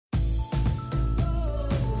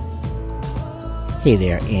Hey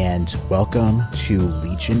there, and welcome to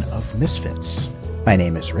Legion of Misfits. My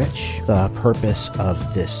name is Rich. The purpose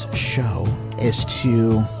of this show is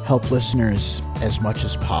to help listeners as much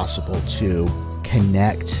as possible to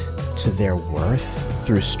connect to their worth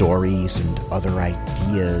through stories and other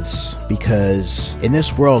ideas, because in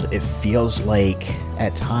this world it feels like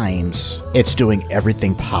at times it's doing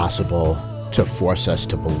everything possible to force us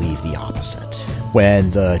to believe the opposite,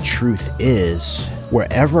 when the truth is,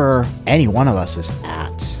 wherever any one of us is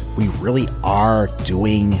at, we really are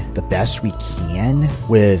doing the best we can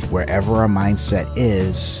with wherever our mindset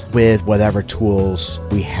is, with whatever tools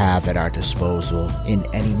we have at our disposal in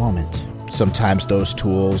any moment. Sometimes those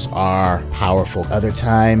tools are powerful, other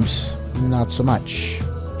times not so much.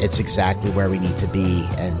 It's exactly where we need to be,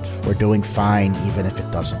 and we're doing fine even if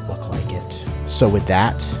it doesn't look like it. So with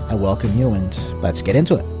that, I welcome you, and let's get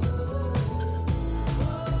into it.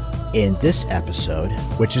 In this episode,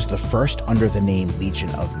 which is the first under the name Legion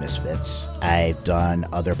of Misfits, I've done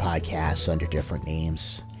other podcasts under different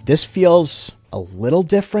names. This feels a little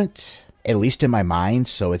different, at least in my mind,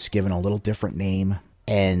 so it's given a little different name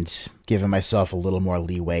and given myself a little more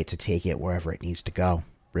leeway to take it wherever it needs to go,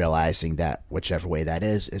 realizing that whichever way that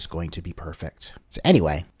is going to be perfect. So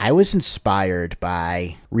anyway, I was inspired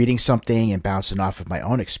by reading something and bouncing off of my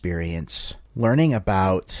own experience, learning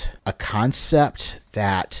about a concept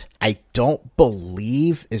that I don't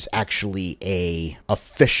believe is actually a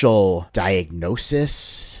official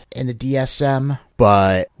diagnosis in the DSM,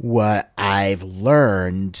 but what I've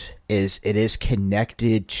learned is it is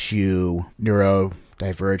connected to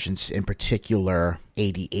neurodivergence, in particular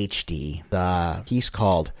ADHD. The piece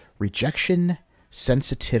called Rejection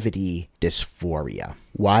Sensitivity Dysphoria.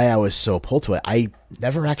 Why I was so pulled to it, I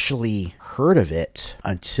never actually heard of it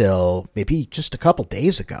until maybe just a couple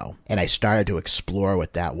days ago, and I started to explore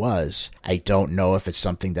what that was. I don't know if it's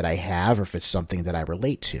something that I have or if it's something that I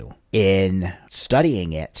relate to. In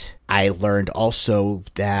studying it, I learned also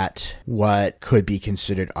that what could be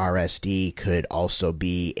considered RSD could also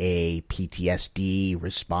be a PTSD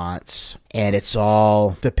response, and it's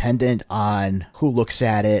all dependent on who looks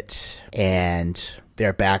at it and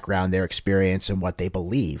their background, their experience, and what they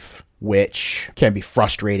believe, which can be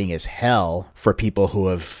frustrating as hell for people who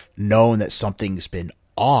have known that something's been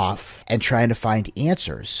off and trying to find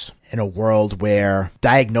answers in a world where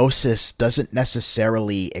diagnosis doesn't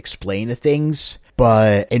necessarily explain the things,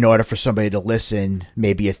 but in order for somebody to listen,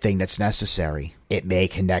 maybe a thing that's necessary. It may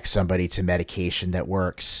connect somebody to medication that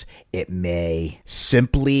works. It may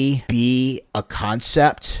simply be a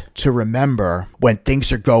concept to remember when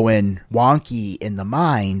things are going wonky in the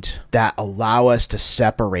mind that allow us to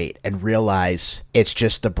separate and realize it's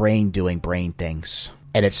just the brain doing brain things.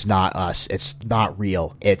 And it's not us. It's not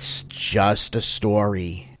real. It's just a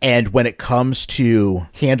story. And when it comes to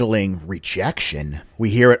handling rejection, we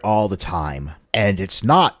hear it all the time. And it's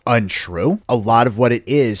not untrue. A lot of what it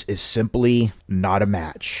is simply not a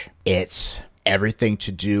match. It's everything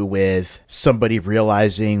to do with somebody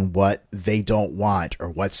realizing what they don't want or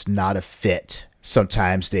what's not a fit.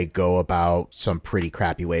 Sometimes they go about some pretty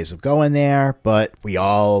crappy ways of going there, but we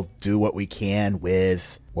all do what we can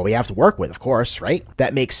with what we have to work with, of course, right?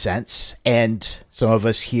 That makes sense. And some of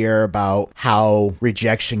us hear about how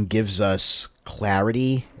rejection gives us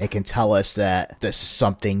clarity. It can tell us that this is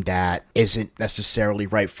something that isn't necessarily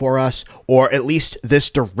right for us, or at least this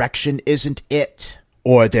direction isn't it,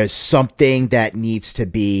 or there's something that needs to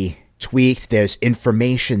be tweaked. There's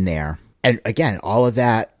information there. And again, all of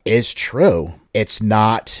that is true. It's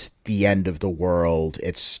not the end of the world.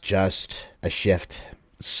 It's just a shift.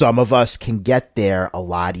 Some of us can get there a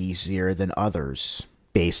lot easier than others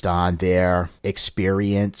based on their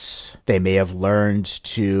experience. They may have learned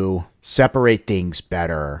to separate things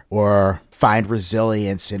better or find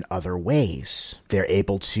resilience in other ways. They're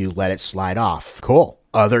able to let it slide off. Cool.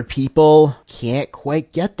 Other people can't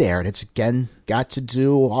quite get there, and it's again got to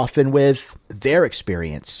do often with their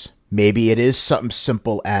experience. Maybe it is something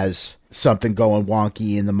simple as something going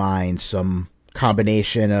wonky in the mind, some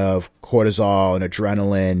combination of cortisol and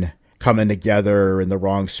adrenaline coming together in the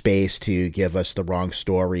wrong space to give us the wrong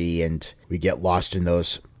story, and we get lost in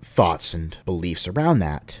those thoughts and beliefs around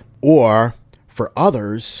that. Or for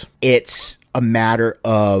others, it's a matter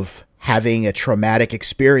of having a traumatic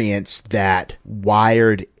experience that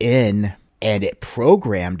wired in and it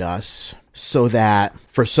programmed us so that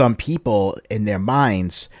for some people in their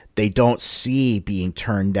minds, they don't see being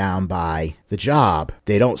turned down by the job.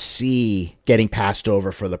 They don't see getting passed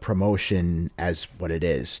over for the promotion as what it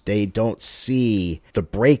is. They don't see the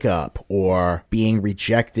breakup or being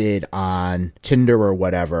rejected on Tinder or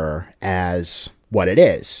whatever as what it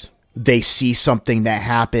is. They see something that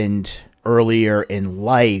happened earlier in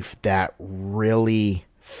life that really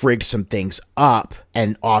frigged some things up,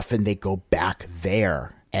 and often they go back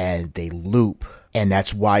there and they loop. And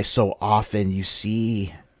that's why so often you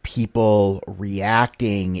see people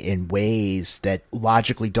reacting in ways that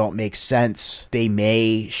logically don't make sense. They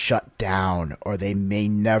may shut down, or they may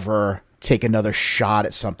never take another shot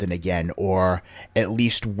at something again, or at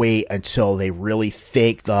least wait until they really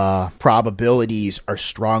think the probabilities are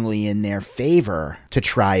strongly in their favor to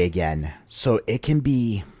try again. So it can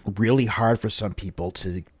be really hard for some people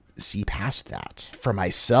to see past that. For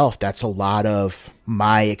myself, that's a lot of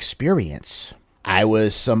my experience. I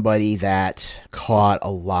was somebody that caught a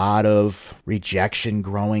lot of rejection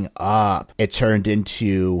growing up. It turned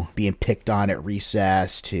into being picked on at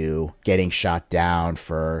recess, to getting shot down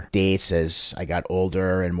for dates as I got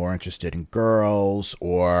older and more interested in girls,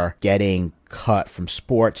 or getting cut from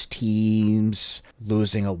sports teams,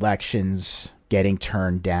 losing elections, getting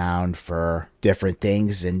turned down for different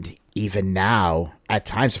things. And even now, at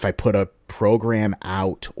times, if I put a program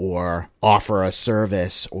out or offer a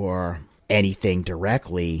service or anything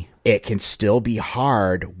directly, it can still be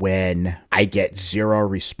hard when I get zero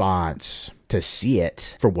response to see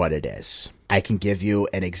it for what it is. I can give you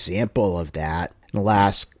an example of that. In the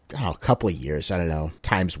last couple of years, I don't know,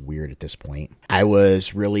 time's weird at this point, I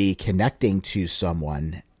was really connecting to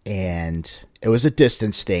someone, and it was a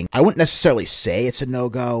distance thing. I wouldn't necessarily say it's a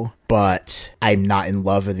no-go, but I'm not in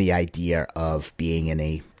love with the idea of being in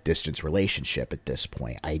a distance relationship at this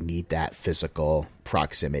point. I need that physical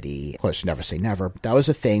proximity. Of course, never say never, but that was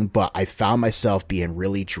a thing. But I found myself being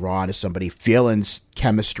really drawn to somebody, feeling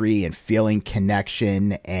chemistry and feeling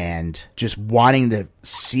connection and just wanting to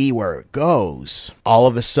see where it goes. All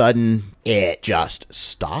of a sudden, it just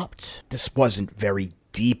stopped. This wasn't very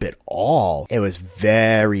deep at all. It was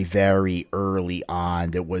very, very early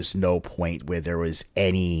on. There was no point where there was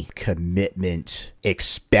any commitment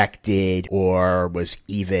expected or was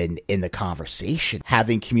even in the conversation.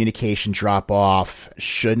 Having communication drop off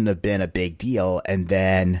shouldn't have been a big deal. And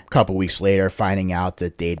then a couple weeks later, finding out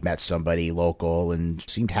that they'd met somebody local and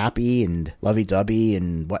seemed happy and lovey-dovey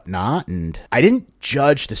and whatnot. And I didn't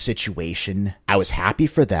judge the situation. I was happy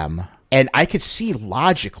for them. And I could see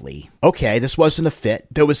logically, okay, this wasn't a fit.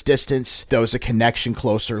 There was distance. There was a connection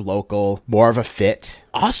closer, local, more of a fit.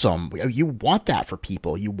 Awesome. You want that for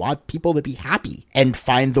people. You want people to be happy and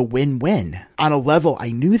find the win-win. On a level,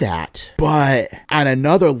 I knew that. But on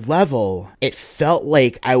another level, it felt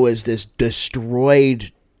like I was this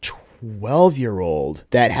destroyed 12-year-old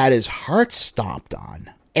that had his heart stomped on.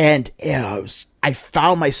 And I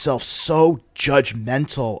found myself so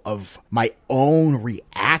judgmental of my own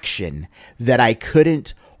reaction that I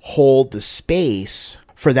couldn't hold the space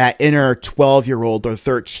for that inner 12-year-old or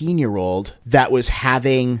 13-year-old that was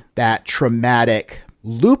having that traumatic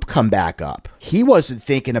loop come back up. He wasn't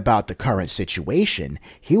thinking about the current situation.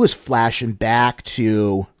 He was flashing back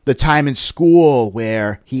to the time in school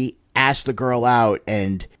where he asked the girl out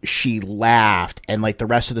and she laughed and like the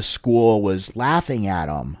rest of the school was laughing at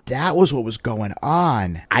him. That was what was going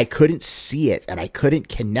on. I couldn't see it and I couldn't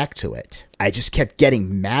connect to it. I just kept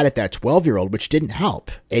getting mad at that 12-year-old, which didn't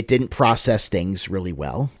help. It didn't process things really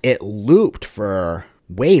well. It looped for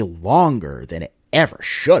way longer than it ever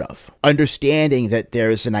should have. Understanding that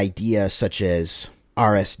there's an idea such as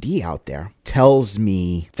RSD out there tells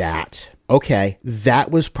me that okay, that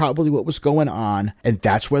was probably what was going on, and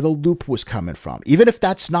that's where the loop was coming from. Even if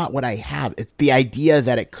that's not what I have, the idea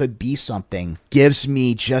that it could be something gives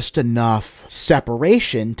me just enough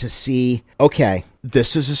separation to see, okay,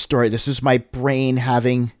 this is a story. This is my brain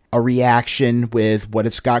having a reaction with what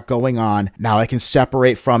it's got going on. Now I can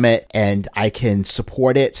separate from it and I can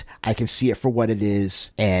support it. I can see it for what it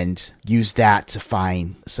is and use that to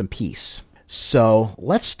find some peace. So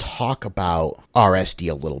let's talk about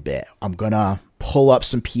RSD a little bit. I'm going to pull up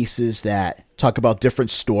some pieces that talk about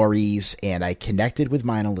different stories, and I connected with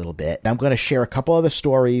mine a little bit. And I'm going to share a couple other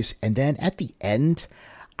stories, and then at the end,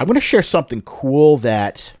 I'm going to share something cool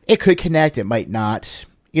that it could connect, it might not.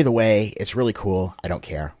 Either way, it's really cool. I don't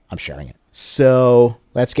care. I'm sharing it. So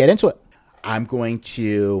let's get into it. I'm going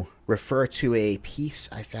to refer to a piece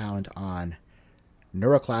I found on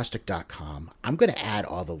neuroclastic.com. I'm going to add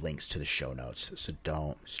all the links to the show notes, so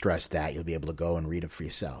don't stress that. You'll be able to go and read them for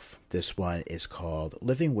yourself. This one is called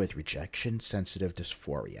Living with Rejection-Sensitive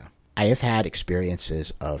Dysphoria. I have had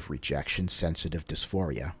experiences of rejection-sensitive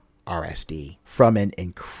dysphoria, RSD, from an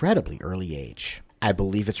incredibly early age. I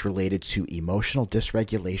believe it's related to emotional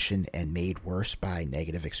dysregulation and made worse by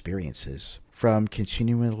negative experiences, from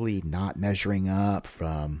continually not measuring up,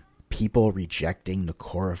 from people rejecting the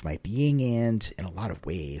core of my being, and in a lot of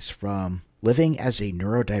ways from living as a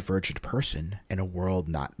neurodivergent person in a world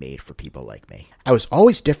not made for people like me. I was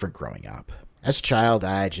always different growing up. As a child,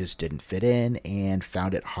 I just didn't fit in and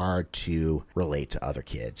found it hard to relate to other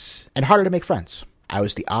kids and harder to make friends. I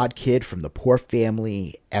was the odd kid from the poor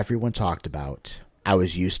family everyone talked about. I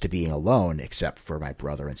was used to being alone except for my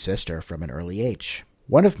brother and sister from an early age.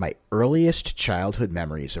 One of my earliest childhood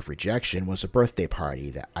memories of rejection was a birthday party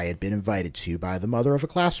that I had been invited to by the mother of a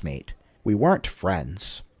classmate. We weren't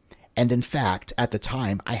friends, and in fact, at the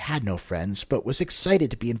time, I had no friends, but was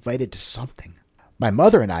excited to be invited to something. My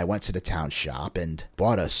mother and I went to the town shop and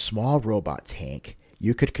bought a small robot tank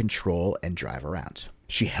you could control and drive around.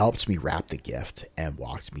 She helped me wrap the gift and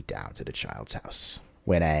walked me down to the child's house.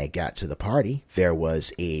 When I got to the party, there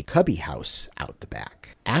was a cubby house out the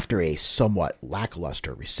back. After a somewhat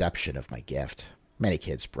lackluster reception of my gift, many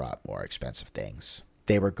kids brought more expensive things.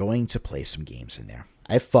 They were going to play some games in there.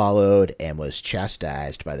 I followed and was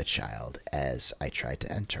chastised by the child as I tried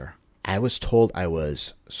to enter. I was told I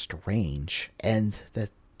was strange and that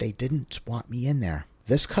they didn't want me in there.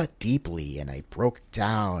 This cut deeply and I broke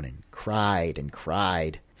down and cried and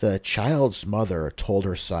cried. The child's mother told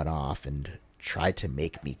her son off and tried to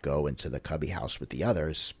make me go into the cubby house with the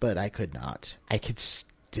others, but I could not. I could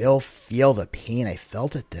still feel the pain I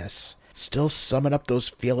felt at this, still summon up those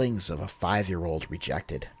feelings of a 5-year-old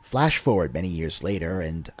rejected. Flash forward many years later,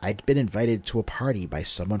 and I'd been invited to a party by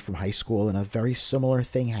someone from high school, and a very similar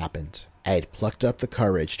thing happened. I had plucked up the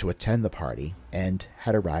courage to attend the party and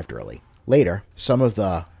had arrived early. Later, some of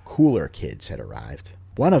the cooler kids had arrived.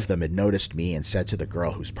 One of them had noticed me and said to the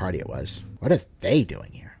girl whose party it was, "What are they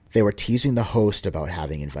doing here?" They were teasing the host about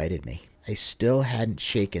having invited me. I still hadn't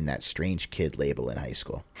shaken that strange kid label in high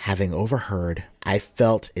school. Having overheard, I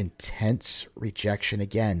felt intense rejection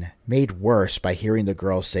again, made worse by hearing the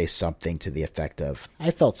girl say something to the effect of,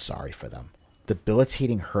 I felt sorry for them.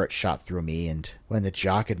 Debilitating hurt shot through me, and when the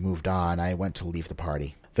jock had moved on, I went to leave the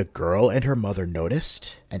party. The girl and her mother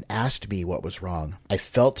noticed and asked me what was wrong. I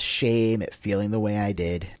felt shame at feeling the way I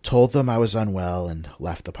did, told them I was unwell, and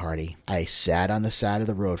left the party. I sat on the side of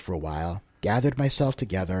the road for a while, gathered myself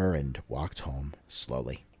together, and walked home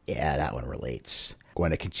slowly. Yeah, that one relates.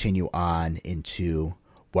 Going to continue on into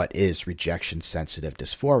what is rejection-sensitive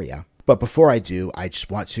dysphoria. But before I do, I just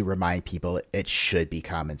want to remind people it should be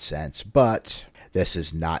common sense, but this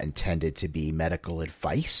is not intended to be medical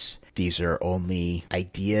advice. These are only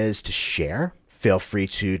ideas to share. Feel free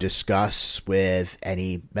to discuss with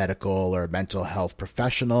any medical or mental health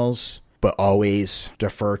professionals, but always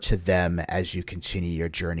defer to them as you continue your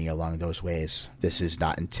journey along those ways. This is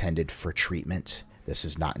not intended for treatment. This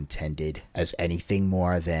is not intended as anything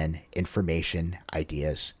more than information,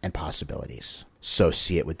 ideas, and possibilities. So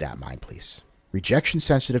see it with that mind, please.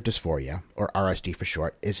 Rejection-sensitive dysphoria, or RSD for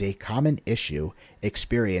short, is a common issue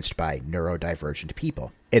experienced by neurodivergent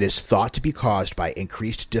people. It is thought to be caused by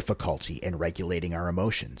increased difficulty in regulating our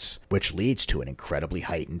emotions, which leads to an incredibly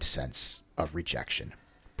heightened sense of rejection.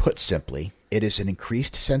 Put simply, it is an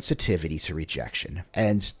increased sensitivity to rejection,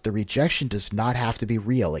 and the rejection does not have to be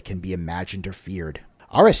real. It can be imagined or feared.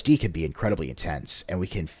 RSD can be incredibly intense, and we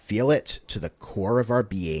can feel it to the core of our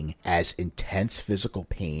being as intense physical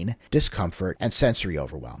pain, discomfort, and sensory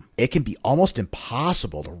overwhelm. It can be almost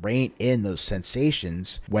impossible to rein in those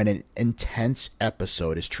sensations when an intense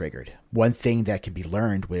episode is triggered. One thing that can be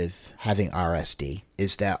learned with having RSD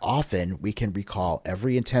is that often we can recall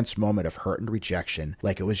every intense moment of hurt and rejection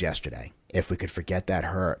like it was yesterday. If we could forget that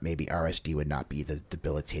hurt, maybe RSD would not be the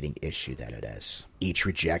debilitating issue that it is. Each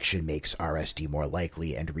rejection makes RSD more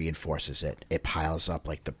likely and reinforces it. It piles up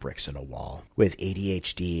like the bricks in a wall. With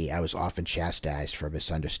ADHD, I was often chastised for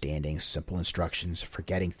misunderstanding simple instructions,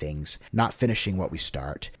 forgetting things, not finishing what we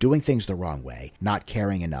start, doing things the wrong way, not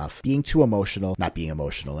caring enough, being too emotional, not being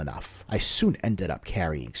emotional enough. I soon ended up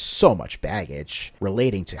carrying so much baggage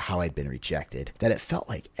relating to how I'd been rejected that it felt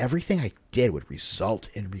like everything I did would result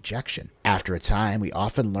in rejection. After a time, we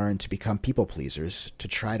often learn to become people pleasers to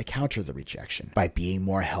try to counter the rejection by being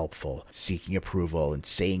more helpful, seeking approval, and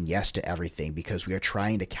saying yes to everything because we are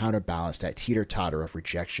trying to counterbalance that teeter-totter of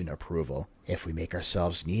rejection approval. If we make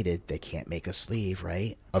ourselves needed, they can't make us leave,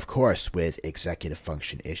 right? Of course, with executive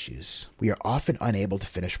function issues, we are often unable to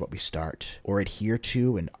finish what we start or adhere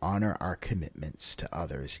to and honor our commitments to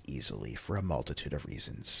others easily for a multitude of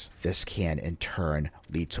reasons. This can, in turn,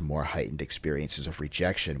 lead to more heightened experiences of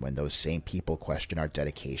rejection when those same people question our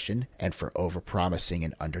dedication and for overpromising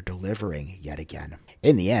and under-delivering yet again.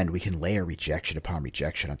 In the end, we can layer rejection upon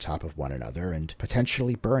rejection on top of one another and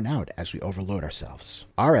potentially burn out as we overload ourselves.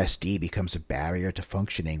 RSD becomes a barrier to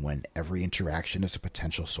functioning when every interaction is a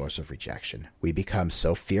potential source of rejection. We become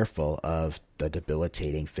so fearful of the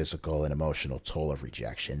debilitating physical and emotional toll of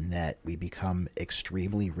rejection that we become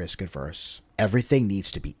extremely risk averse. Everything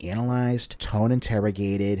needs to be analyzed, tone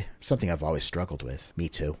interrogated, something I've always struggled with. Me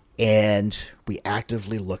too. And we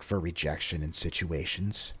actively look for rejection in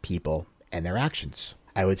situations, people, and their actions.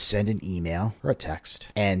 I would send an email or a text,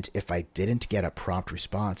 and if I didn't get a prompt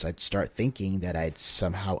response, I'd start thinking that I'd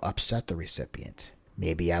somehow upset the recipient.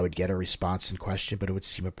 Maybe I would get a response in question, but it would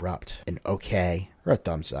seem abrupt. An okay, or a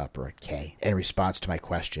thumbs up, or a K in response to my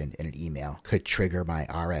question in an email could trigger my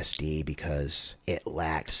RSD because it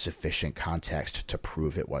lacked sufficient context to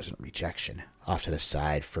prove it wasn't rejection. Off to the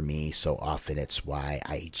side, for me, so often it's why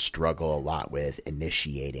I struggle a lot with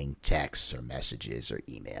initiating texts or messages or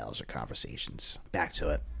emails or conversations. Back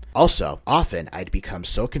to it. Also, often I'd become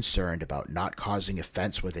so concerned about not causing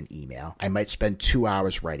offense with an email, I might spend 2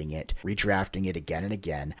 hours writing it, redrafting it again and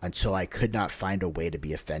again, until I could not find a way to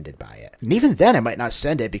be offended by it. And even then, I might not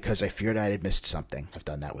send it because I feared I had missed something. I've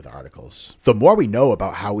done that with articles. The more we know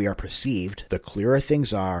about how we are perceived, the clearer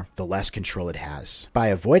things are, the less control it has. By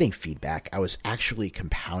avoiding feedback, I was actually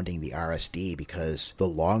compounding the RSD because the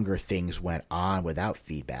longer things went on without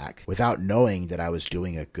feedback, without knowing that I was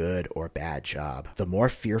doing a good or bad job, the more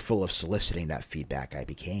fearful of soliciting that feedback I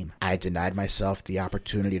became. I denied myself the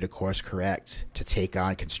opportunity to course correct, to take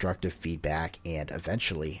on constructive feedback, and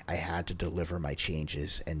eventually I had to deliver my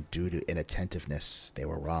changes, and due to inattentiveness, they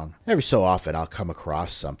were wrong. Every so often I'll come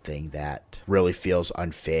across something that really feels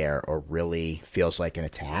unfair or really feels like an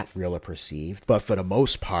attack, real or perceived. But for the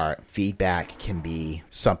most part, feedback can be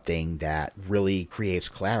something that really creates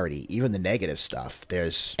clarity. Even the negative stuff,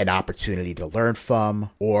 there's an opportunity to learn from,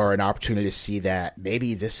 or an opportunity to see that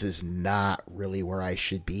maybe this is not really where I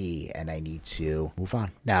should be and I need to move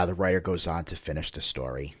on. Now, the writer goes on to finish the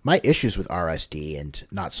story. My issues with RSD and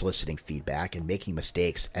not soliciting feedback and making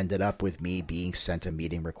mistakes ended up with me being sent a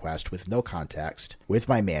meeting request with no context with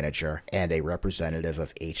my manager and a representative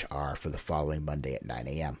of HR for the following Monday at 9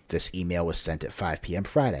 a.m. This email was sent at 5 p.m.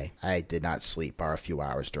 Friday. I did not sleep bar a few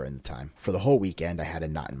hours during the time. For the whole weekend, I had a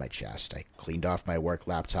knot in my chest. I cleaned off my work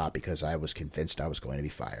laptop because I was convinced I was going to be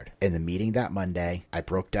fired. In the meeting that Monday, I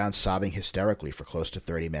broke down sobbing hysterically for close to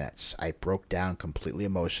 30 minutes. I broke down completely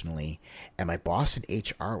emotionally, and my boss and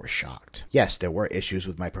HR were shocked. Yes, there were issues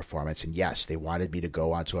with my performance, and yes, they wanted me to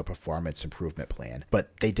go onto a performance improvement plan,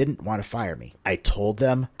 but they didn't want to fire me. I told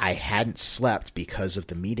them I hadn't slept because of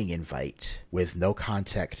the meeting invite with no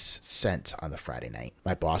context sent on the Friday night.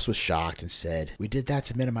 My boss was shocked and said, "We did that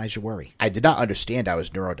to minimize your worry." I did not understand I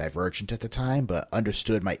was neurodivergent at the time, but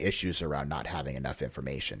understood my issues around not having enough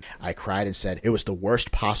information. I cried and said, "It was the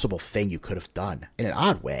worst possible thing you could have done." In an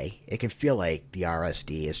odd way, it can feel like the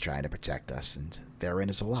RSD is trying to protect us, and therein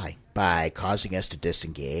is a lie. By causing us to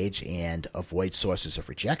disengage and avoid sources of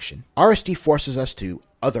rejection, RSD forces us to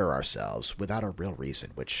other ourselves without a real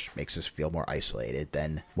reason, which makes us feel more isolated,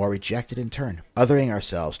 then more rejected in turn. Othering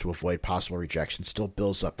ourselves to avoid possible rejection still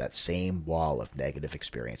builds up that same wall of negative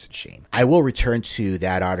experience and shame. I will return to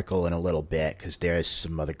that article in a little bit because there's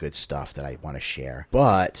some other good stuff that I want to share,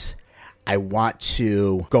 but I want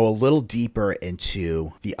to go a little deeper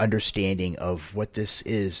into the understanding of what this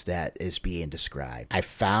is that is being described. I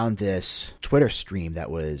found this Twitter stream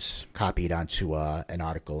that was copied onto an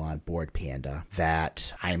article on Board Panda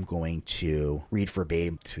that I'm going to read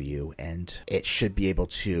verbatim to you, and it should be able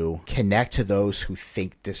to connect to those who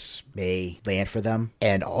think this may land for them,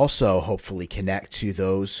 and also hopefully connect to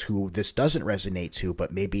those who this doesn't resonate to,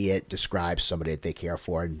 but maybe it describes somebody that they care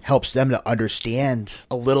for and helps them to understand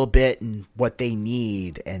a little bit and what they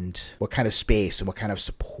need and what kind of space and what kind of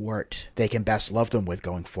support they can best love them with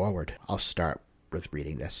going forward. I'll start with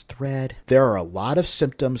reading this thread. There are a lot of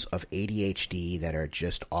symptoms of ADHD that are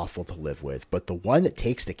just awful to live with, but the one that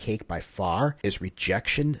takes the cake by far is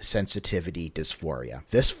rejection sensitivity dysphoria.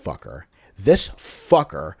 This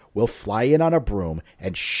fucker will fly in on a broom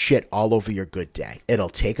and shit all over your good day. It'll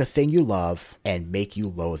take a thing you love and make you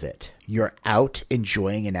loathe it. You're out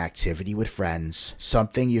enjoying an activity with friends,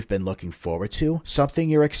 something you've been looking forward to, something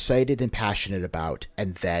you're excited and passionate about,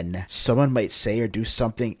 and then someone might say or do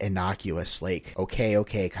something innocuous like,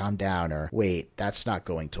 okay, calm down, or wait, that's not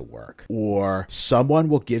going to work. Or someone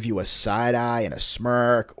will give you a side eye and a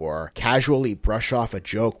smirk, or casually brush off a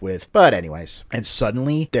joke with, but anyways. And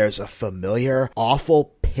suddenly there's a familiar,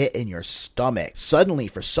 awful pit in your stomach. Suddenly,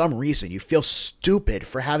 for some reason, you feel stupid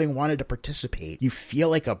for having wanted to participate. You feel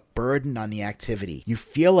like a burden on the activity. You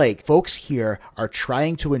feel like folks here are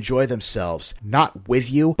trying to enjoy themselves, not with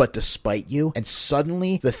you, but despite you. And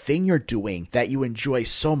suddenly, the thing you're doing that you enjoy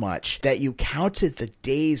so much, that you counted the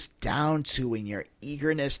days down to in your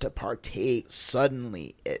eagerness to partake,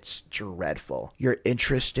 suddenly it's dreadful. Your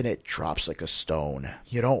interest in it drops like a stone.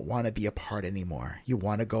 You don't want to be a part anymore. You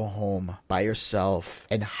want to go home by yourself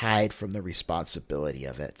and hide from the responsibility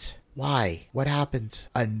of it. Why? What happened?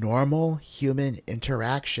 A normal human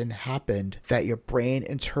interaction happened that your brain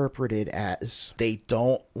interpreted as they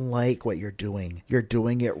don't like what you're doing. You're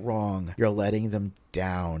doing it wrong. You're letting them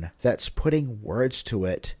down. That's putting words to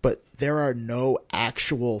it, but there are no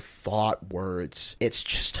actual thought words. It's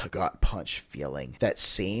just a gut punch feeling. That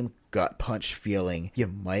same gut punch feeling you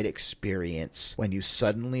might experience when you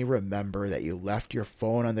suddenly remember that you left your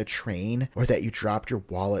phone on the train or that you dropped your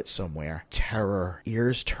wallet somewhere. Terror.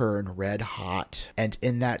 Ears turn red hot. And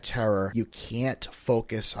in that terror, you can't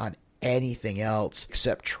focus on anything else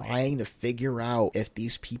except trying to figure out if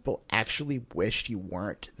these people actually wished you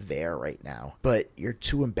weren't there right now. But you're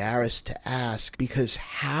too embarrassed to ask because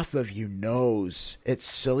half of you knows it's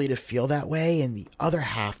silly to feel that way and the other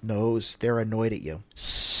half knows they're annoyed at you.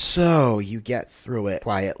 So you get through it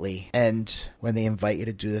quietly, and when they invite you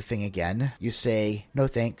to do the thing again, you say, no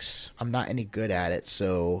thanks, I'm not any good at it,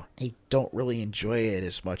 so I don't really enjoy it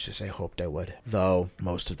as much as I hoped I would. Though,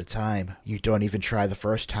 most of the time, you don't even try the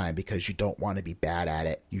first time because you don't want to be bad at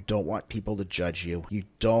it. You don't want people to judge you. You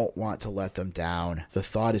don't want to let them down. The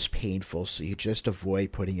thought is painful, so you just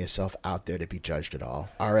avoid putting yourself out there to be judged at all.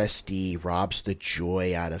 RSD robs the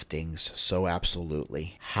joy out of things so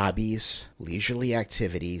absolutely. Hobbies, leisurely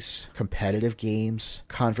activities, competitive games,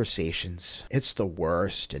 conversations. It's the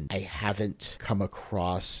worst, and I haven't come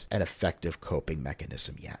across an effective coping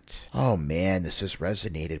mechanism yet. Oh man, this has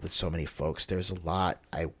resonated with so many folks. There's a lot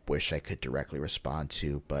I wish I could directly respond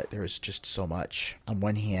to, but there's just so much. On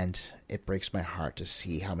one hand, it breaks my heart to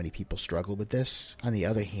see how many people struggle with this. On the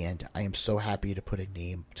other hand, I am so happy to put a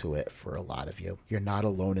name to it for a lot of you. You're not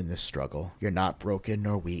alone in this struggle. You're not broken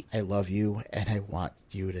nor weak. I love you, and I want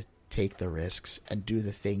you to take the risks and do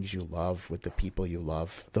the things you love with the people you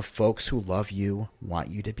love. The folks who love you want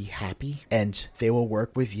you to be happy, and they will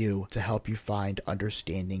work with you to help you find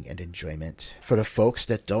understanding and enjoyment. For the folks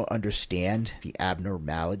that don't understand the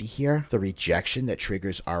abnormality here, the rejection that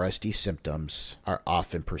triggers RSD symptoms are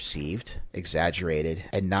often perceived, exaggerated,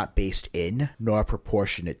 and not based in nor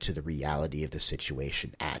proportionate to the reality of the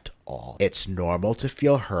situation at all. It's normal to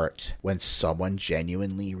feel hurt when someone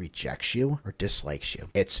genuinely rejects you or dislikes you.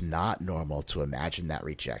 It's not normal to imagine that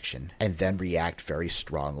rejection and then react very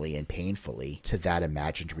strongly and painfully to that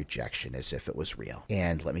imagined rejection as if it was real.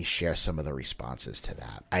 And let me share some of the responses to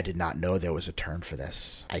that. I did not know there was a term for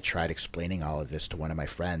this. I tried explaining all of this to one of my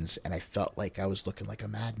friends, and I felt like I was looking like a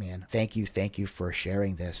madman. Thank you for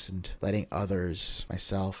sharing this and letting others,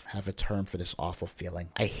 myself, have a term for this awful feeling.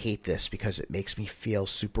 I hate this because it makes me feel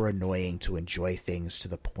super annoying to enjoy things to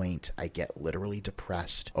the point I get literally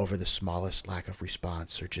depressed over the smallest lack of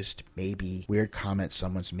response or just maybe weird comments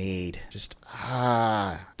someone's made.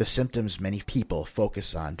 The symptoms many people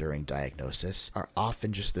focus on during diagnosis are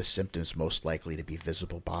often just the symptoms most likely to be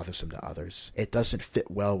visible bothersome to others. It doesn't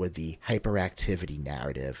fit well with the hyperactivity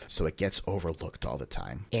narrative, so it gets overlooked all the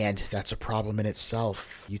time. And that's a problem in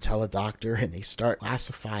itself. You tell a doctor and they start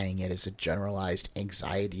classifying it as a generalized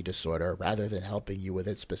anxiety disorder rather than helping you with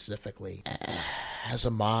it specifically. As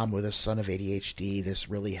a mom with a son of ADHD, this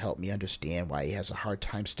really helped me understand why he has a hard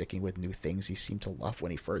time sticking with new things he seemed to love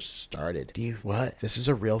when he first started. What? This is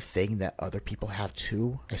a real thing that other people have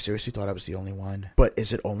too? I seriously thought I was the only one. But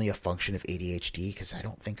is it only a function of ADHD? Because I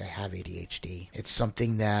don't think I have ADHD. It's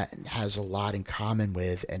something that has a lot in common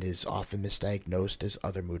with and is often misdiagnosed as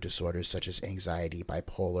other mood disorders such as anxiety,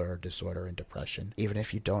 bipolar disorder, and depression. Even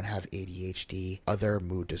if you don't have ADHD, other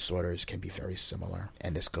mood disorders can be very similar.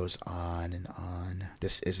 And this goes on and on.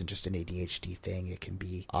 This isn't just an ADHD thing. It can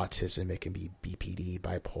be autism, it can be BPD,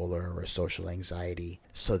 bipolar, or social anxiety.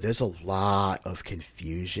 So there's a lot of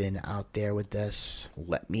confusion out there with this.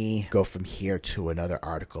 Let me go from here to another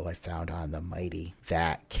article I found on The Mighty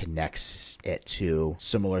that connects it to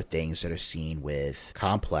similar things that are seen with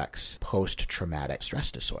complex post-traumatic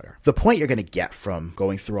stress disorder. The point you're going to get from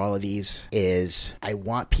going through all of these is I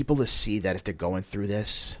want people to see that if they're going through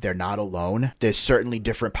this, they're not alone. There's certainly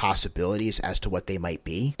different possibilities as to what what they might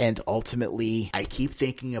be. And ultimately, I keep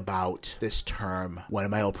thinking about this term one of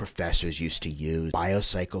my old professors used to use,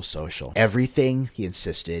 biopsychosocial. Everything, he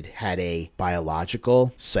insisted, had a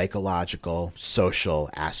biological, psychological, social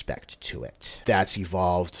aspect to it. That's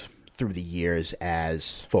evolved through the years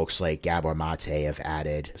as folks like Gabor Mate have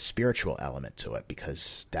added a spiritual element to it,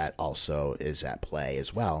 because that also is at play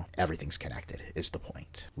as well. Everything's connected is the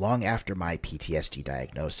point. Long after my PTSD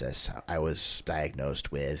diagnosis, I was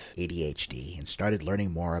diagnosed with ADHD and started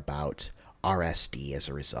learning more about RSD as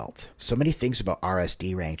a result. So many things about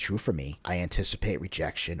RSD rang true for me. I anticipate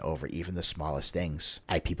rejection over even the smallest things.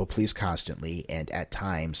 I people please constantly, and at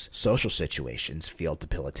times, social situations feel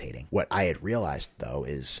debilitating. What I had realized, though,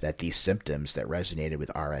 is that these symptoms that resonated with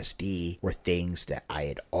RSD were things that I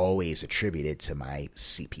had always attributed to my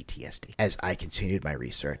CPTSD. As I continued my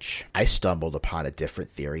research, I stumbled upon a different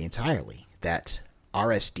theory entirely, that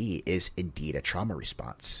RSD is indeed a trauma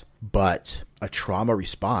response. But a trauma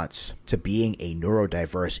response to being a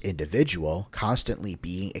neurodiverse individual, constantly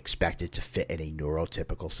being expected to fit in a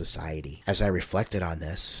neurotypical society. As I reflected on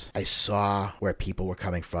this, I saw where people were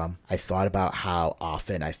coming from. I thought about how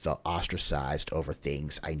often I felt ostracized over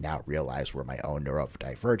things I now realize were my own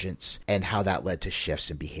neurodivergence, and how that led to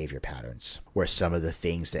shifts in behavior patterns. Were some of the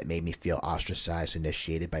things that made me feel ostracized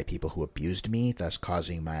initiated by people who abused me, thus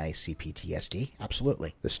causing my CPTSD?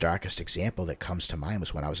 Absolutely. The starkest example that comes to mind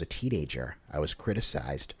was when I was a teenager. I was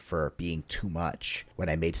criticized for being too much when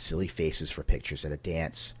I made silly faces for pictures at a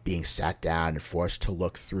dance, being sat down and forced to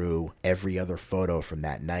look through every other photo from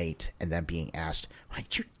that night, and then being asked, why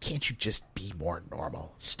can't you just be more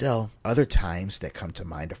normal? Still, other times that come to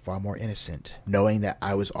mind are far more innocent. Knowing that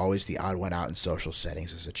I was always the odd one out in social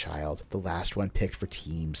settings as a child, the last one picked for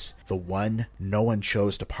teams, the one no one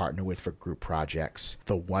chose to partner with for group projects,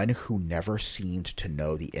 the one who never seemed to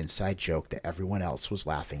know the inside joke that everyone else was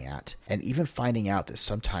laughing at, and even finding out that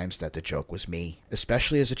sometimes that the joke was me.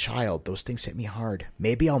 Especially as a child, those things hit me hard.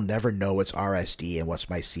 Maybe I'll never know what's RSD and what's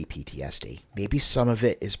my CPTSD. Maybe some of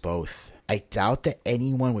it is both. I doubt that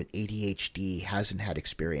anyone with ADHD hasn't had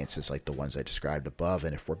experiences like the ones I described above,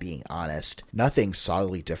 and if we're being honest, nothing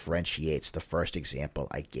solidly differentiates the first example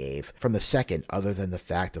I gave from the second, other than the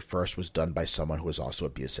fact the first was done by someone who was also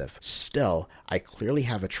abusive. Still, I clearly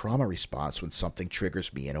have a trauma response when something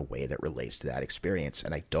triggers me in a way that relates to that experience,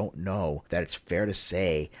 and I don't know that it's fair to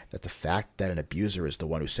say that the fact that an abuser is the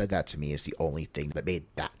one who said that to me is the only thing that made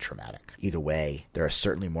that traumatic. Either way, there are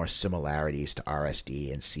certainly more similarities to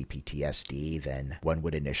RSD and CPTSD than one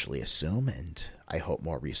would initially assume, and I hope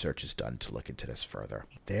more research is done to look into this further.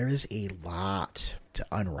 There is a lot to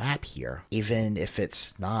unwrap here, even if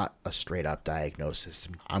it's not a straight up diagnosis.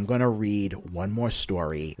 I'm going to read one more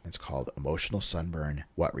story. It's called Emotional Sunburn,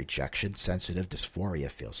 What Rejection Sensitive Dysphoria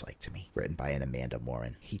Feels Like to Me, written by an Amanda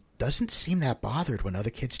Morin. He doesn't seem that bothered when other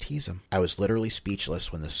kids tease him. I was literally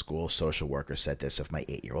speechless when the school social worker said this of my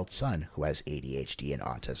 8-year-old son, who has ADHD and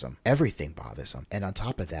autism. Everything bothers him, and on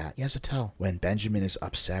top of that, he has a tell. When Benjamin is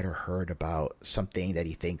upset or hurt about something that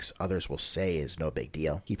he thinks others will say is no big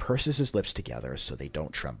deal, he purses his lips together so they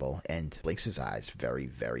don't tremble and blinks his eyes very,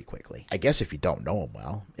 very quickly. I guess if you don't know him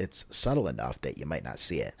well, it's subtle enough that you might not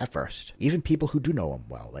see it at first. Even people who do know him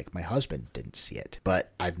well, like my husband, didn't see it,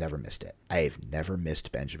 but I've never missed it. I've never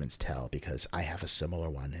missed Benjamin's tell because I have a similar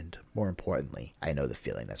one, and more importantly, I know the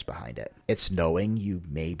feeling that's behind it. It's knowing you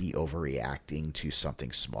may be overreacting to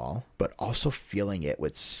something small, but also feeling it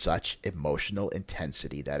with such emotional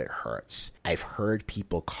intensity that it hurts. I've heard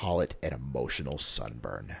people call it an emotional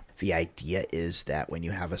sunburn. The idea is that when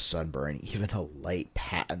you have a sunburn, even a light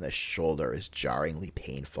pat on the shoulder is jarringly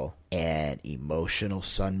painful. An emotional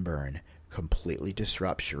sunburn completely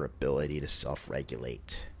disrupts your ability to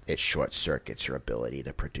self-regulate. It short-circuits your ability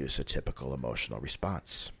to produce a typical emotional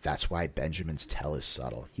response. That's why Benjamin's tell is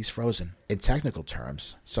subtle. He's frozen. In technical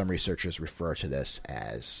terms, some researchers refer to this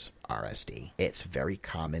as RSD. It's very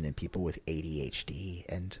common in people with ADHD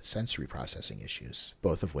and sensory processing issues,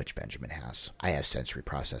 both of which Benjamin has. I have sensory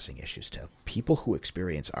processing issues too. People who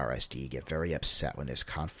experience RSD get very upset when there's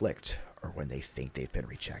conflict or when they think they've been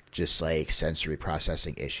rejected. Just like sensory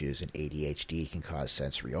processing issues and ADHD can cause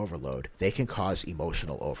sensory overload, they can cause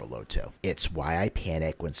emotional overload too. It's why I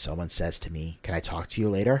panic when someone says to me, "Can I talk to you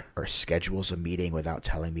later?" or schedules a meeting without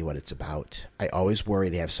telling me what it's about. I always worry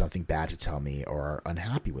they have something bad to tell me or are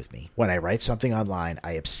unhappy with me. When I write something online,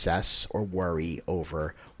 I obsess or worry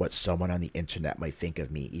over what someone on the internet might think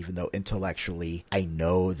of me, even though intellectually I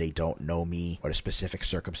know they don't know me or the specific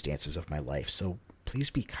circumstances of my life. So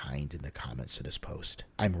please be kind in the comments to this post.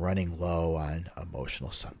 I'm running low on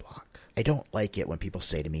emotional sunblock. I don't like it when people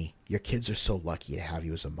say to me, your kids are so lucky to have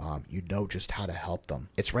you as a mom. You know just how to help them.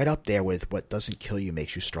 It's right up there with what doesn't kill you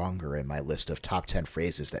makes you stronger in my list of top 10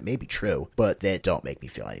 phrases that may be true, but that don't make me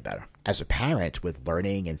feel any better. As a parent with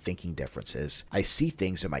learning and thinking differences, I see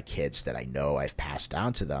things in my kids that I know I've passed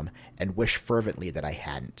down to them and wish fervently that I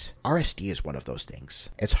hadn't. RSD is one of those things.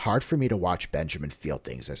 It's hard for me to watch Benjamin feel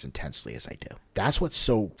things as intensely as I do. That's what's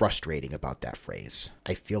so frustrating about that phrase.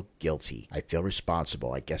 I feel guilty. I feel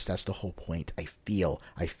responsible. I guess that's the whole point. I feel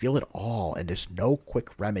it all, and there's no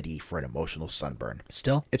quick remedy for an emotional sunburn.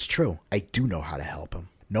 Still, it's true. I do know how to help him.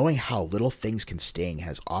 Knowing how little things can sting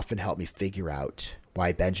has often helped me figure out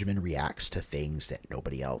why Benjamin reacts to things that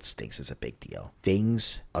nobody else thinks is a big deal.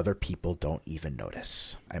 Things other people don't even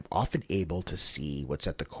notice. I'm often able to see what's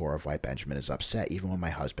at the core of why Benjamin is upset, even when my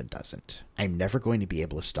husband doesn't. I'm never going to be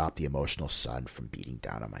able to stop the emotional sun from beating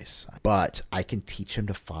down on my son, but I can teach him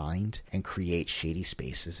to find and create shady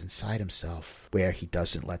spaces inside himself where he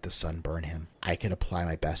doesn't let the sun burn him. I can apply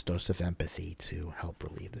my best dose of empathy to help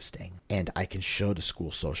relieve the sting. And I can show the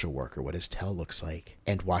school social worker what his tell looks like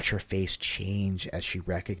and watch her face change as she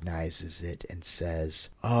recognizes it and says,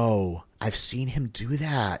 "Oh, I've seen him do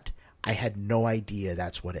that. I had no idea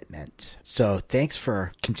that's what it meant." So thanks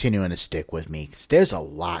for continuing to stick with me. There's a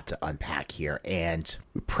lot to unpack here, and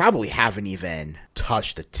we probably haven't even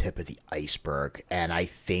touched the tip of the iceberg. And I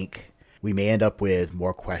think we may end up with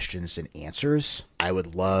more questions than answers. I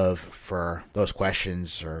would love for those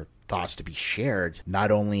questions or thoughts to be shared.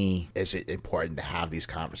 Not only is it important to have these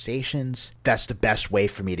conversations, that's the best way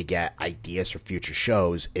for me to get ideas for future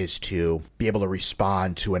shows, is to be able to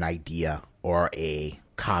respond to an idea or a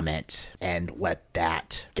comment and let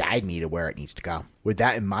that guide me to where it needs to go. With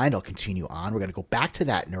that in mind, I'll continue on. We're going to go back to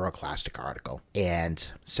that Neuroclastic article and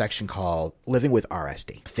section called Living with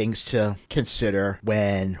RSD. Things to consider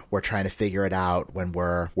when we're trying to figure it out, when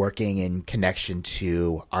we're working in connection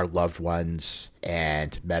to our loved ones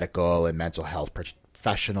and medical and mental health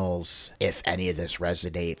professionals, if any of this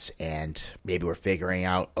resonates, and maybe we're figuring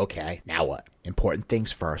out, okay, now what? Important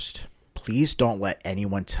things first. Please don't let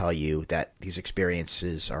anyone tell you that these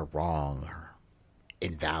experiences are wrong or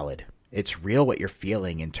invalid. It's real what you're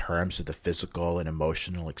feeling in terms of the physical and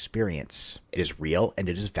emotional experience. It is real and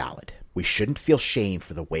it is valid. We shouldn't feel shame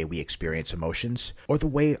for the way we experience emotions or the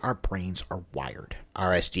way our brains are wired.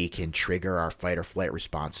 RSD can trigger our fight or flight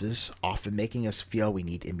responses, often making us feel we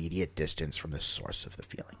need immediate distance from the source of the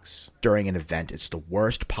feelings. During an event, it's the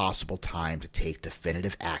worst possible time to take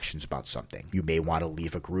definitive actions about something. You may want to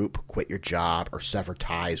leave a group, quit your job, or sever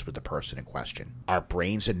ties with the person in question. Our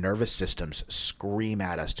brains and nervous systems scream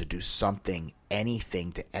at us to do something,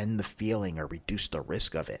 anything to end the feeling or reduce the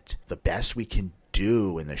risk of it. The best we can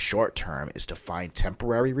do in the short term is to find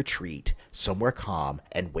temporary retreat, somewhere calm,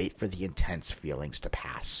 and wait for the intense feelings to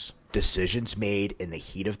pass. Decisions made in the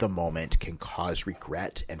heat of the moment can cause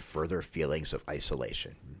regret and further feelings of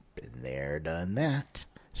isolation. Been there, done that.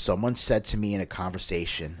 Someone said to me in a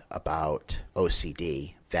conversation about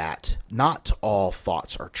OCD that not all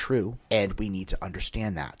thoughts are true, and we need to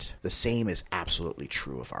understand that. The same is absolutely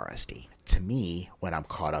true of RSD. To me, when I'm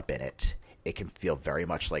caught up in it, it can feel very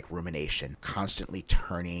much like rumination, constantly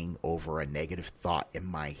turning over a negative thought in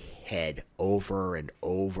my head over and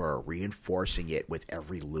over, reinforcing it with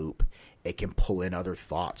every loop. It can pull in other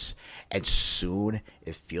thoughts, and soon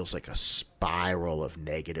it feels like a spiral of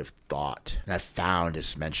negative thought. And I've found,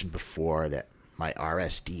 as mentioned before, that my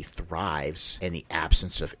RSD thrives in the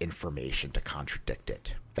absence of information to contradict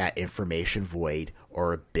it. That information void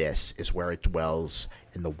or abyss is where it dwells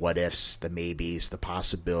in the what ifs, the maybes, the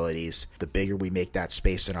possibilities. The bigger we make that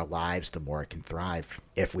space in our lives, the more it can thrive.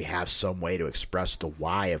 If we have some way to express the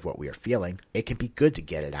why of what we are feeling, it can be good to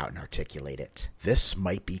get it out and articulate it. This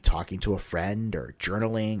might be talking to a friend or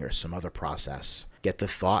journaling or some other process. Get the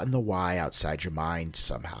thought and the why outside your mind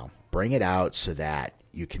somehow. Bring it out so that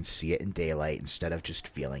you can see it in daylight instead of just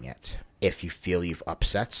feeling it. If you feel you've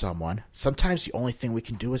upset someone, sometimes the only thing we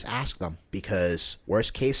can do is ask them, because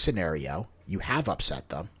worst case scenario, you have upset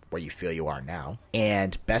them, where you feel you are now,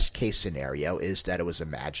 and best case scenario is that it was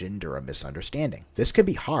imagined or a misunderstanding. This can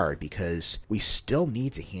be hard because we still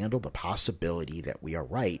need to handle the possibility that we are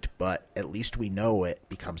right, but at least we know it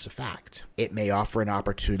becomes a fact. It may offer an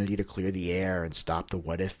opportunity to clear the air and stop the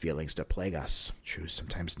what-if feelings that plague us. True,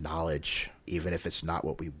 sometimes knowledge, even if it's not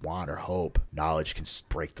what we want or hope, knowledge can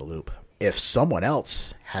break the loop. If someone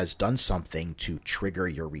else has done something to trigger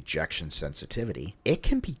your rejection sensitivity, it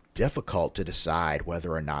can be difficult to decide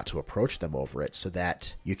whether or not to approach them over it so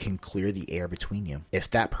that you can clear the air between you. If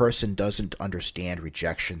that person doesn't understand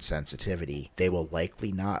rejection sensitivity, they will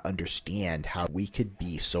likely not understand how we could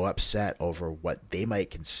be so upset over what they might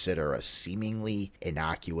consider a seemingly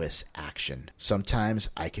innocuous action. Sometimes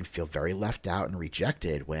I can feel very left out and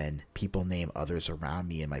rejected when people name others around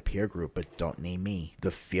me in my peer group but don't name me.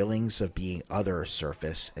 The feelings of being other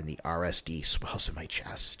surface and the RSD swells in my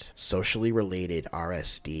chest. Socially related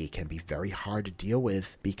RSD can be very hard to deal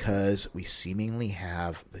with because we seemingly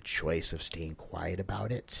have the choice of staying quiet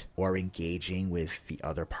about it or engaging with the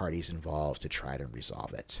other parties involved to try to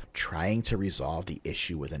resolve it. Trying to resolve the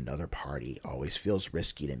issue with another party always feels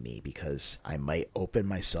risky to me because I might open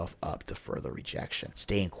myself up to further rejection.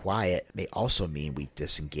 Staying quiet may also mean we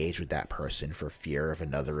disengage with that person for fear of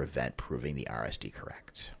another event proving the RSD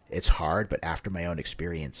correct. It's hard, but after my own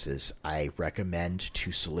experiences, I recommend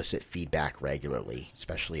to solicit feedback regularly,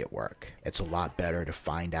 especially at work. It's a lot better to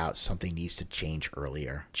find out something needs to change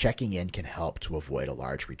earlier. Checking in can help to avoid a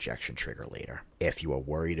large rejection trigger later. If you are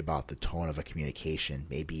worried about the tone of a communication,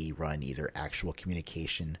 maybe run either actual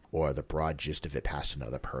communication or the broad gist of it past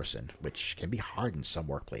another person, which can be hard in some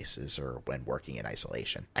workplaces or when working in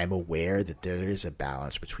isolation. I'm aware that there is a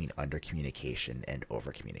balance between under-communication and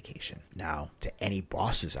over-communication. Now, to any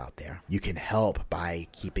bosses out there, you can help by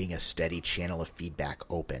keeping a steady channel of feedback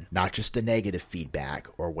open. Not just the negative feedback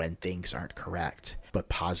or when things aren't correct, but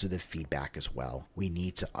positive feedback as well. We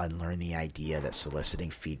need to unlearn the idea that soliciting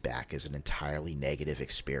feedback is an entirely negative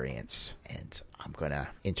experience. And I'm going to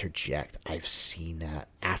interject. I've seen that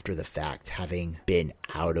after the fact, having been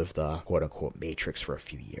out of the quote-unquote matrix for a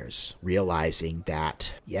few years, realizing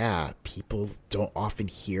that, yeah, people don't often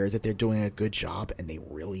hear that they're doing a good job and they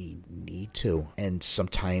really need to. And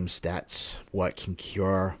sometimes that's what can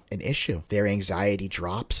cure an issue. Their anxiety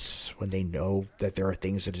drops when they know that there are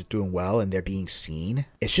things that are doing well and they're being seen.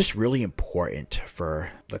 It's just really important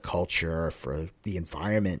for the culture, for the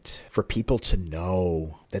environment, for people to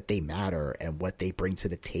know that they matter and what they bring to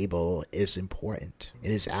the table is important.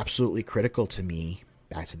 It is absolutely critical to me,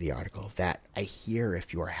 back to the article, that I hear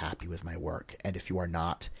if you are happy with my work, and if you are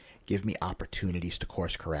not, give me opportunities to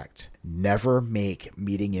course correct. Never make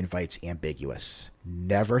meeting invites ambiguous.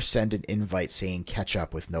 Never send an invite saying catch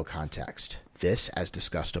up with no context. This, as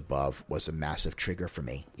discussed above, was a massive trigger for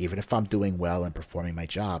me. Even if I'm doing well and performing my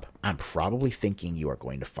job, I'm probably thinking you are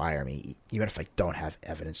going to fire me, even if I don't have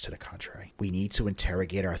evidence to the contrary. We need to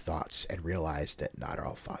interrogate our thoughts and realize that not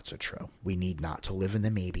all thoughts are true. We need not to live in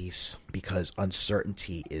the maybes, because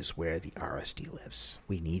uncertainty is where the RSD lives.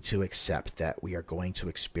 We need to accept that we are going to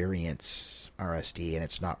experience RSD, and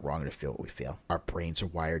it's not wrong to feel what we feel. Our brains are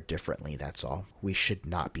wired differently, that's all. We should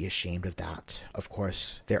not be ashamed of that. Of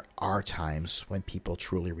course, there are times when people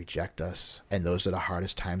truly reject us, and those are the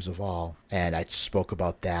hardest times of all. And I spoke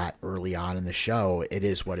about that early on in the show. It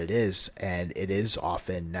is what it is, and it is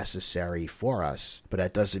often necessary for us, but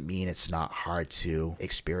that doesn't mean it's not hard to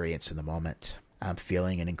experience in the moment. I'm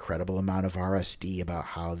feeling an incredible amount of RSD about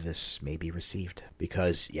how this may be received.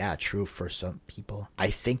 Because, yeah, true for some people. I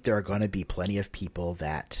think there are going to be plenty of people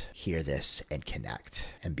that hear this and connect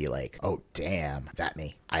and be like, oh, damn, that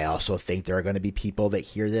me. I also think there are going to be people that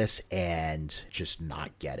hear this and just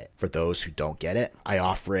not get it. For those who don't get it, I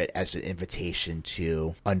offer it as an invitation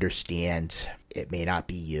to understand it may not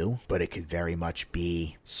be you, but it could very much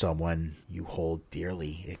be someone you hold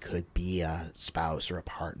dearly. It could be a spouse or a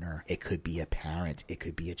partner. It could be a parent. It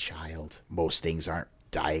could be a child. Most things aren't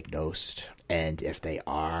diagnosed, and if they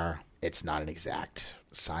are, it's not an exact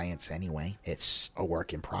science anyway. It's a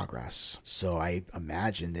work in progress. So I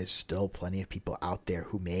imagine there's still plenty of people out there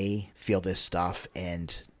who may feel this stuff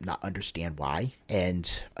and not understand why.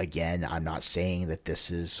 And again, I'm not saying that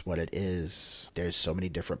this is what it is. There's so many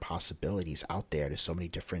different possibilities out there. There's so many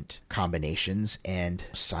different combinations, and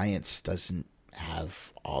science doesn't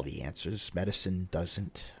have all the answers. Medicine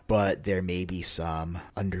doesn't. But there may be some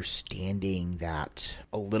understanding that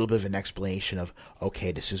a little bit of an explanation of,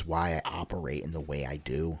 okay, this is why I operate in the way I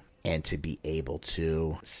do. And to be able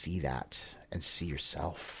to see that and see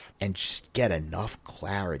yourself and just get enough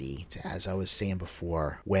clarity to, as I was saying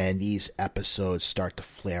before, when these episodes start to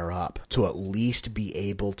flare up, to at least be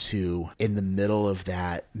able to, in the middle of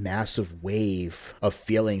that massive wave of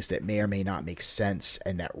feelings that may or may not make sense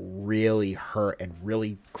and that really hurt and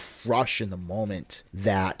really crush in the moment,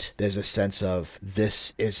 that there's a sense of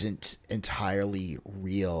this isn't entirely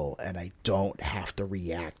real and I don't have to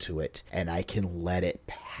react to it and I can let it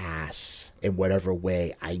pass in whatever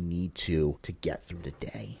way I need to get through the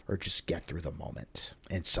day or just get through the moment.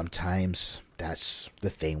 And sometimes that's the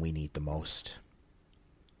thing we need the most.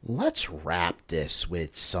 Let's wrap this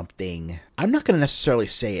with something, I'm not going to necessarily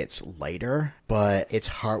say it's lighter, but it's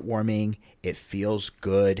heartwarming, it feels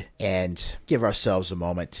good, and give ourselves a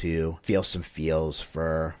moment to feel some feels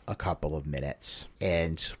for a couple of minutes.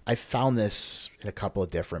 And I found this in a couple of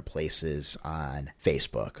different places on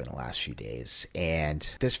Facebook in the last few days, and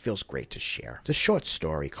this feels great to share. It's a short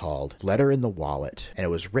story called Letter in the Wallet, and it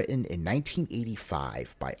was written in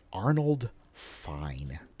 1985 by Arnold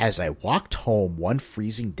Fine. As I walked home one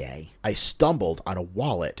freezing day, I stumbled on a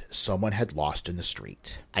wallet someone had lost in the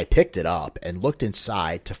street. I picked it up and looked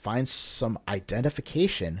inside to find some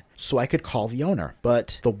identification so I could call the owner.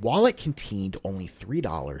 But the wallet contained only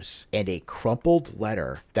 $3 and a crumpled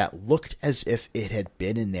letter that looked as if it had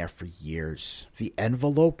been in there for years. The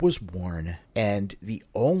envelope was worn, and the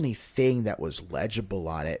only thing that was legible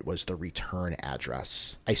on it was the return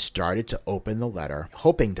address. I started to open the letter,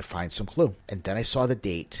 hoping to find some clue, and then I saw the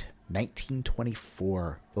date.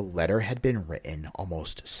 1924. The letter had been written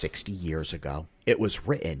almost 60 years ago. It was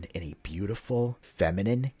written in a beautiful,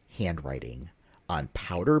 feminine handwriting on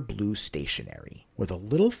powder blue stationery with a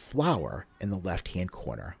little flower in the left-hand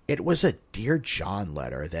corner. It was a Dear John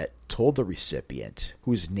letter that told the recipient,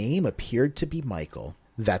 whose name appeared to be Michael,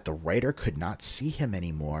 that the writer could not see him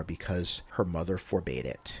anymore because her mother forbade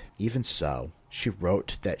it. Even so, she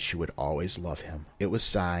wrote that she would always love him. It was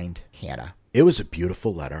signed Hannah. It was a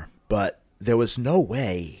beautiful letter, but there was no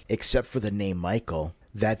way, except for the name Michael,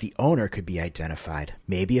 that the owner could be identified.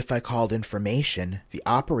 Maybe if I called information, the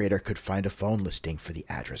operator could find a phone listing for the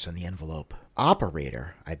address on the envelope.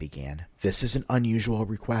 Operator, I began, this is an unusual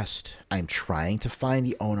request. I'm trying to find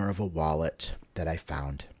the owner of a wallet that I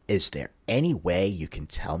found. Is there any way you can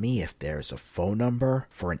tell me if there's a phone number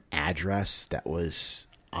for an address that was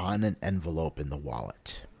on an envelope in the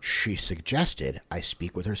wallet? She suggested I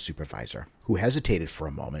speak with her supervisor, who hesitated for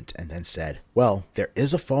a moment and then said, well, there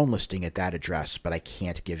is a phone listing at that address, but I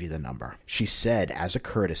can't give you the number. She said, as a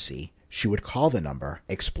courtesy, she would call the number,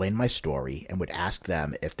 explain my story, and would ask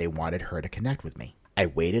them if they wanted her to connect with me. I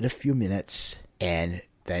waited a few minutes, and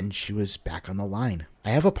then she was back on the line. I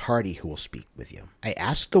have a party who will speak with you. I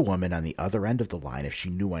asked the woman on the other end of the line if she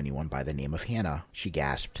knew anyone by the name of Hannah. She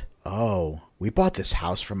gasped, oh, we bought this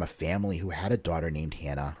house from a family who had a daughter named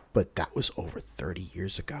Hannah, but that was over 30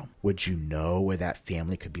 years ago. Would you know where that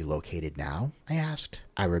family could be located now? I asked.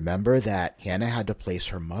 I remember that Hannah had to place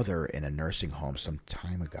her mother in a nursing home some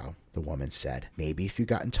time ago, the woman said. Maybe if you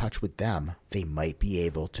got in touch with them, they might be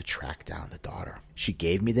able to track down the daughter. She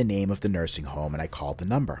gave me the name of the nursing home and I called the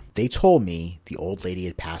number. They told me the old lady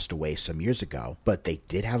had passed away some years ago, but they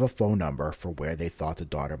did have a phone number for where they thought the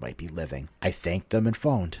daughter might be living. I thanked them and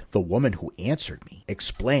phoned. The woman who answered me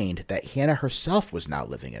explained that Hannah herself was now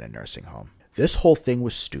living in a nursing home. This whole thing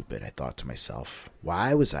was stupid, I thought to myself.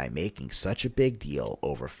 Why was I making such a big deal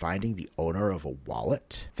over finding the owner of a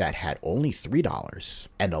wallet that had only $3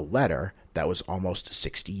 and a letter that was almost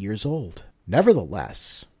 60 years old?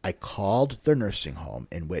 Nevertheless, I called the nursing home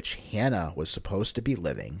in which Hannah was supposed to be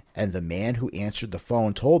living, and the man who answered the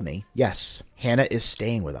phone told me, yes, Hannah is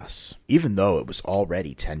staying with us, even though it was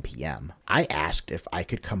already 10 p.m. I asked if I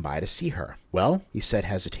could come by to see her. Well, he said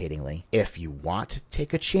hesitatingly, if you want to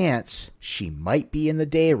take a chance, she might be in the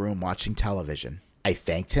day room watching television. I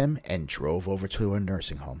thanked him and drove over to a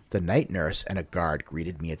nursing home. The night nurse and a guard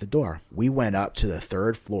greeted me at the door. We went up to the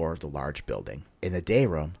 3rd floor of the large building. In the day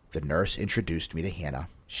room, the nurse introduced me to Hannah.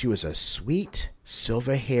 She was a sweet,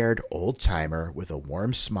 silver-haired old-timer with a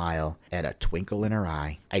warm smile and a twinkle in her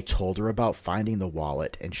eye. I told her about finding the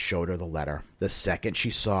wallet and showed her the letter. The second she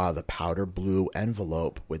saw the powder blue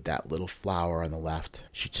envelope with that little flower on the left,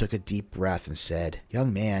 she took a deep breath and said,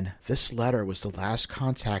 young man, this letter was the last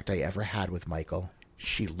contact I ever had with Michael.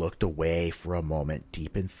 She looked away for a moment,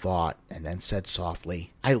 deep in thought, and then said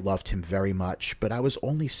softly, I loved him very much, but I was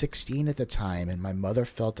only 16 at the time, and my mother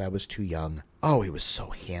felt I was too young. Oh, he was so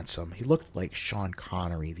handsome. He looked like Sean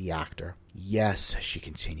Connery, the actor. Yes, she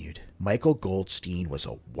continued, Michael Goldstein was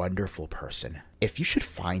a wonderful person. If you should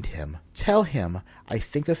find him, tell him I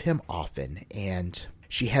think of him often, and...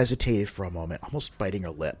 She hesitated for a moment, almost biting her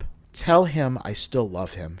lip. Tell him I still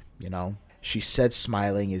love him, you know? She said,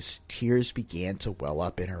 smiling as tears began to well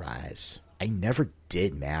up in her eyes. I never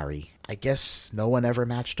did marry. I guess no one ever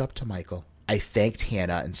matched up to Michael. I thanked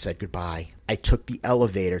Hannah and said goodbye. I took the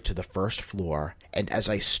elevator to the 1st floor, and as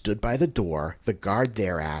I stood by the door, the guard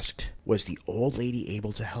there asked, was the old lady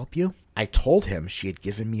able to help you? I told him she had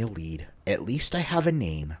given me a lead. At least I have a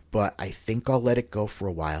name, but I think I'll let it go for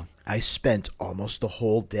a while. I spent almost the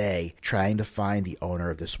whole day trying to find the owner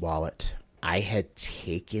of this wallet. I had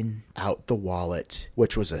taken out the wallet,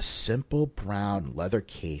 which was a simple brown leather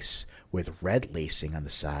case with red lacing on the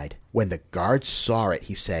side. When the guard saw it,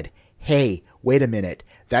 he said, "Hey, wait a minute.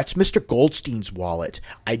 That's Mr. Goldstein's wallet.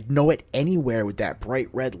 I'd know it anywhere with that bright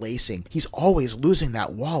red lacing. He's always losing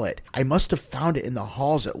that wallet. I must have found it in the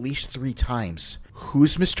halls at least 3 times.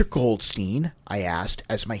 Who's Mr. Goldstein? I asked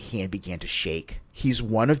as my hand began to shake. He's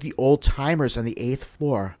one of the old-timers on the 8th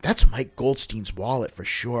floor. That's Mike Goldstein's wallet for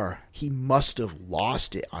sure. He must have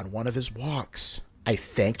lost it on one of his walks. I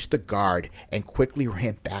thanked the guard and quickly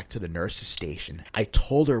ran back to the nurse's station. I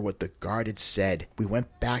told her what the guard had said. We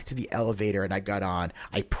went back to the elevator and I got on.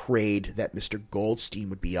 I prayed that Mr.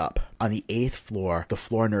 Goldstein would be up. On the 8th floor, the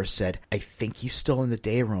floor nurse said, "I think he's still in the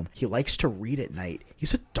day room. He likes to read at night.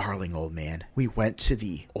 He's a darling old man." We went to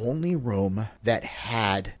the only room that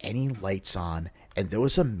had any lights on, and there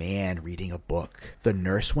was a man reading a book. The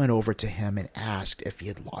nurse went over to him and asked if he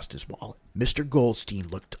had lost his wallet. Mr. Goldstein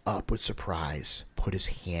looked up with surprise, put his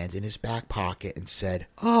hand in his back pocket, and said,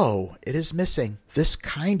 "Oh, it is missing. This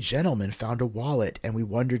kind gentleman found a wallet, and we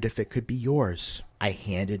wondered if it could be yours." I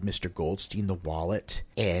handed Mr. Goldstein the wallet,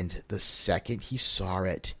 and the second he saw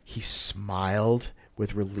it, he smiled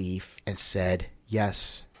with relief and said,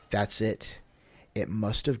 "Yes, that's it. It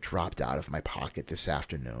must have dropped out of my pocket this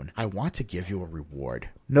afternoon. I want to give you a reward."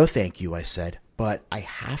 "No, thank you," I said, "but I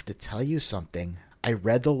have to tell you something." I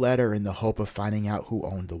read the letter in the hope of finding out who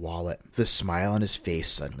owned the wallet. The smile on his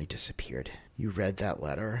face suddenly disappeared. "You read that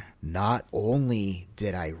letter?" "Not only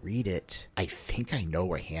did I read it, I think I know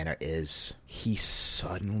where Hannah is." He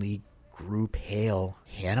suddenly grew pale.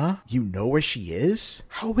 "Hannah? You know where she is?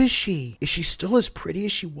 How is she? Is she still as pretty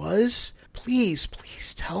as she was? Please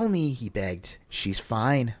tell me," he begged. "She's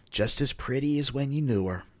fine, just as pretty as when you knew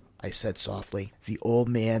her," I said softly. The old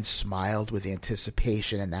man smiled with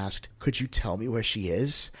anticipation and asked, "Could you tell me where she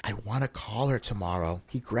is? I want to call her tomorrow."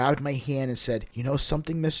 He grabbed my hand and said, "You know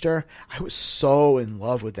something, mister? I was so in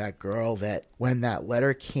love with that girl that when that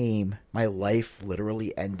letter came, my life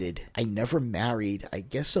literally ended. I never married. I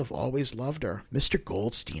guess I've always loved her." "Mr.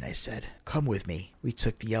 Goldstein," I said, "come with me." We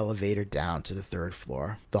took the elevator down to the 3rd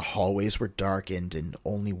floor. The hallways were darkened and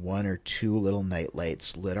only 1 or 2 little night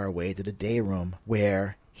lights lit our way to the day room,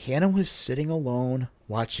 where Hannah was sitting alone,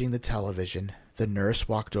 watching the television. The nurse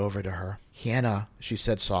walked over to her. "Hannah," she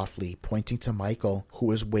said softly, pointing to Michael, who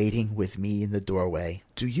was waiting with me in the doorway.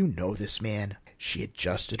 "Do you know this man?" She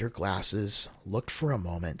adjusted her glasses, looked for a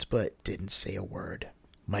moment, but didn't say a word.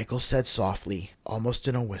 Michael said softly, almost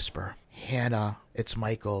in a whisper, "Hannah, it's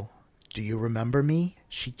Michael. Do you remember me?"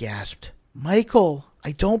 She gasped, "Michael,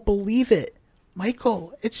 I don't believe it.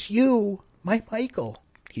 Michael, it's you. My Michael."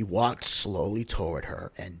 He walked slowly toward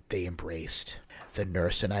her, and they embraced. The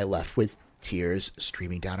nurse and I left with tears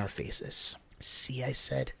streaming down our faces. "See," I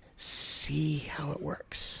said. "See how it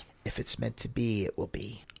works. If it's meant to be, it will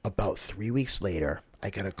be." About 3 weeks later, I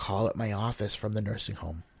got a call at my office from the nursing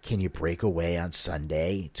home. "Can you break away on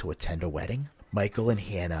Sunday to attend a wedding? Michael and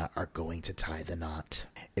Hannah are going to tie the knot."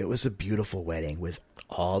 It was a beautiful wedding with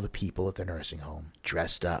all the people at the nursing home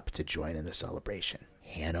dressed up to join in the celebration.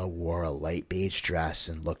 Hannah wore a light beige dress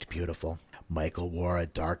and looked beautiful. Michael wore a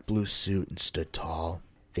dark blue suit and stood tall.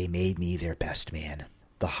 They made me their best man.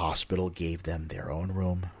 The hospital gave them their own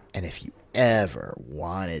room. And if you ever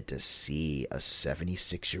wanted to see a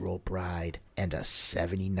 76-year-old bride and a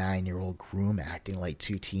 79-year-old groom acting like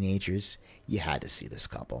 2 teenagers, you had to see this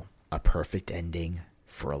couple. A perfect ending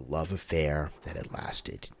for a love affair that had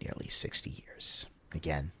lasted nearly 60 years.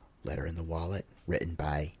 Again, Letter in the Wallet, written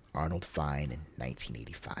by Arnold Fine in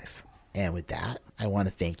 1985. And with that, I want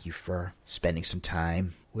to thank you for spending some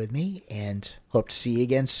time with me and hope to see you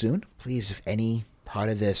again soon. Please, if any part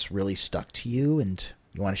of this really stuck to you and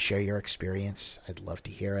you want to share your experience, I'd love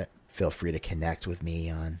to hear it. Feel free to connect with me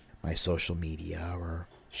on my social media or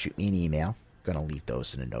shoot me an email. I'm going to leave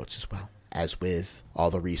those in the notes as well, as with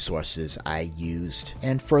all the resources I used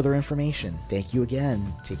and further information. Thank you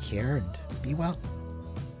again. Take care and be well.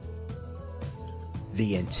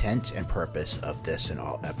 The intent and purpose of this and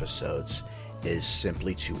all episodes is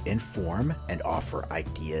simply to inform and offer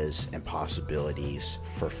ideas and possibilities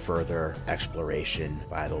for further exploration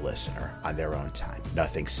by the listener on their own time.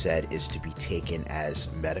 Nothing said is to be taken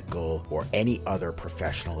as medical or any other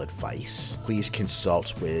professional advice. Please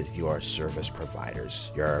consult with your service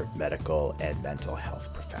providers, your medical and mental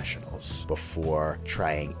health professionals, before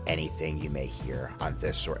trying anything you may hear on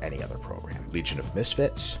this or any other program. Legion of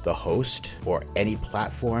Misfits, the host, or any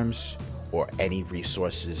platforms or any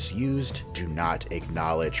resources used do not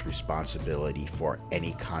acknowledge responsibility for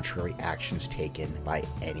any contrary actions taken by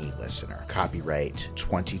any listener. Copyright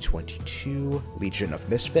 2022 Legion of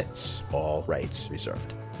Misfits, all rights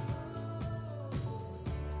reserved.